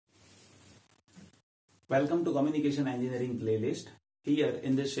Welcome to Communication Engineering playlist. Here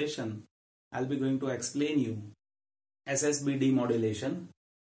in this session, I'll be going to explain you SSB demodulation.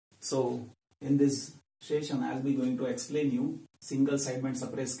 So in this session, I'll be going to explain you single sideband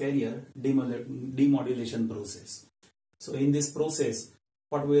suppressed carrier demodulation process. So in this process,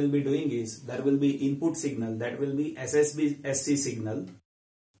 what we will be doing is there will be input signal that will be SSB-SC signal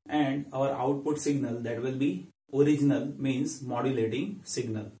and our output signal that will be original, means modulating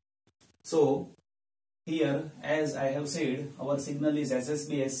signal. So here, as I have said, our signal is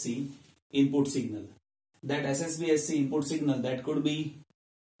SSB-SC input signal. That SSB-SC input signal that could be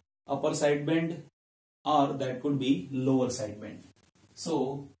upper sideband or that could be lower sideband.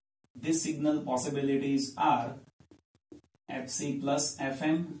 So this signal possibilities are FC plus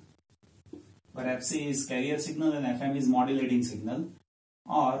FM, where FC is carrier signal and FM is modulating signal,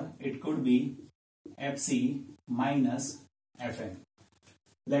 or it could be FC minus FM.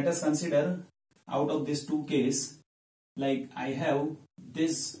 Let us consider out of these two cases, like I have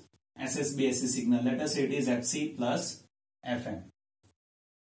this SSB-SC signal, let us say it is FC plus FM.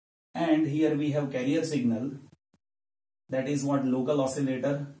 And here we have carrier signal, that is what local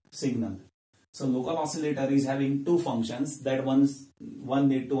oscillator signal. So local oscillator is having two functions that one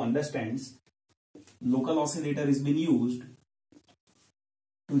need to understand. Local oscillator is being used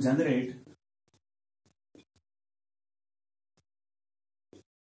to generate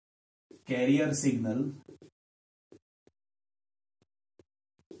carrier signal,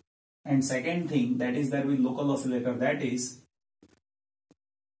 and second thing that is there with local oscillator, that is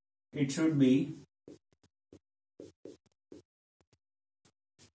it should be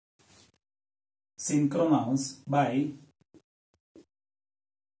synchronous by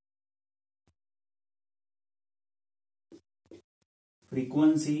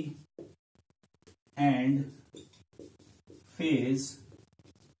frequency and phase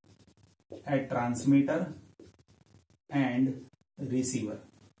at transmitter and receiver.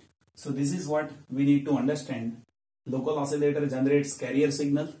 So this is what we need to understand. Local oscillator generates carrier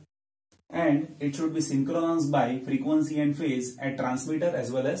signal and it should be synchronous by frequency and phase at transmitter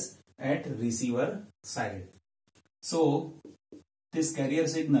as well as at receiver side. So this carrier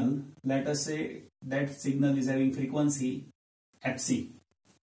signal, let us say that signal is having frequency FC.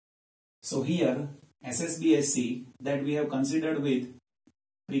 So here SSB-SC that we have considered with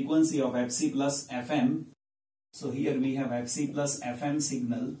frequency of FC plus FM. So here we have FC plus FM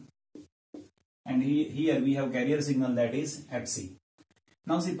signal and here we have carrier signal, that is FC.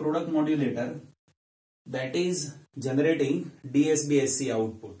 Now see, product modulator that is generating DSBSC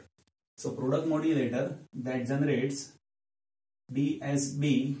output. So product modulator that generates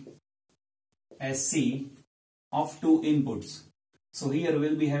DSBSC of two inputs. So here we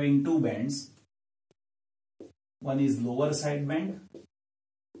will be having two bands. One is lower sideband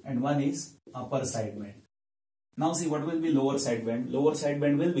and one is upper sideband. Now see, what will be lower sideband? Lower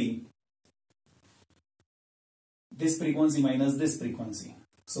sideband will be this frequency minus this frequency.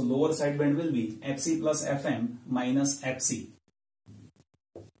 So lower sideband will be FC plus FM minus FC.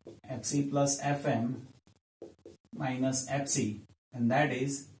 FC plus FM minus FC, and that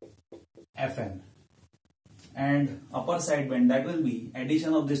is FM. And upper sideband that will be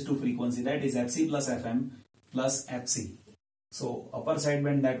addition of these two frequency, that is FC plus FM plus FC. So upper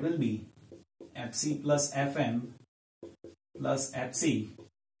sideband that will be FC plus FM plus FC.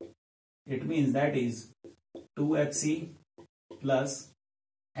 It means that is 2FC plus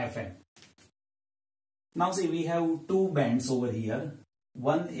FM. Now see, we have two bands over here.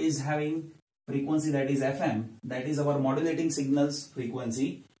 One is having frequency that is FM, that is our modulating signals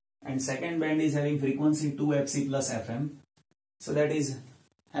frequency, and second band is having frequency 2FC plus FM, so that is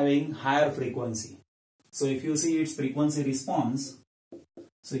having higher frequency. So if you see its frequency response,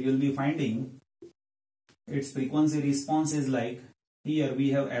 so you will be finding its frequency response is like, here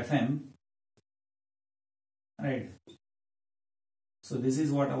we have FM, right? So this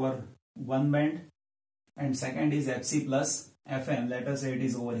is what our one band, and second is FC plus FM, let us say it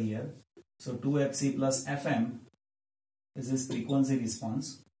is over here. So 2FC plus FM, this is frequency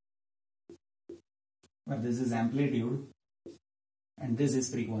response, but this is amplitude and this is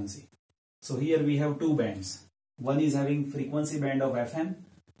frequency. So here we have two bands. One is having frequency band of FM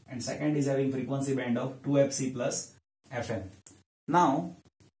and second is having frequency band of 2FC plus FM. Now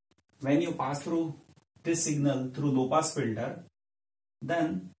when you pass through this signal through low pass filter,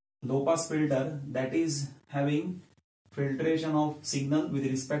 then low pass filter that is having filtration of signal with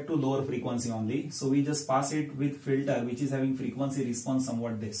respect to lower frequency only. So we just pass it with filter which is having frequency response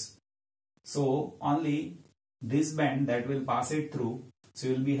somewhat this. So only this band that will pass it through. So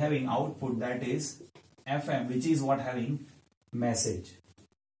you will be having output that is FM, which is what having message.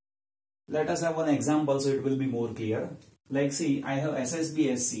 Let us have one example so it will be more clear. Like see, I have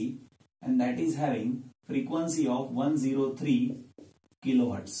SSB-SC and that is having frequency of 103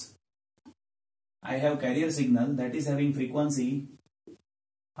 kilohertz. I have carrier signal that is having frequency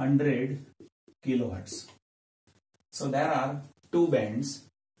 100 kilohertz. So there are two bands.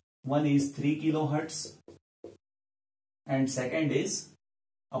 One is 3 kilohertz and second is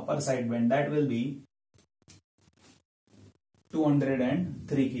upper sideband, that will be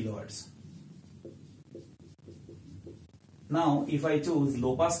 203 kilohertz. Now if I choose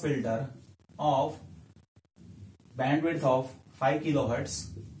low pass filter of bandwidth of 5 kilohertz,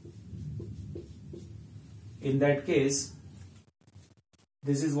 in that case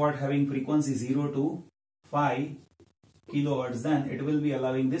this is what having frequency 0 to 5 kilohertz, then it will be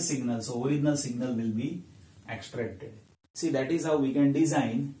allowing this signal, so original signal will be extracted. See, that is how we can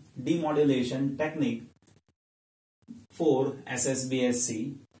design demodulation technique for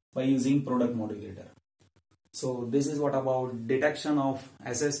SSB-SC by using product modulator. So this is what about detection of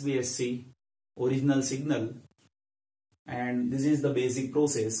SSB-SC original signal, and this is the basic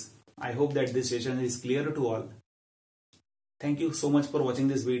process. I hope that this session is clear to all. Thank you so much for watching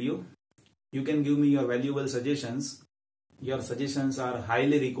this video. You can give me your valuable suggestions. Your suggestions are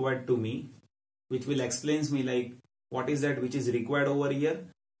highly required to me, which will explains me like what is that which is required over here,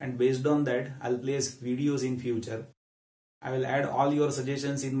 and based on that I'll place videos in future. I will add all your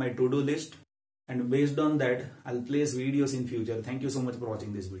suggestions in my to-do list, and based on that I'll place videos in future. Thank you so much for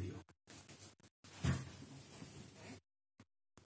watching this video.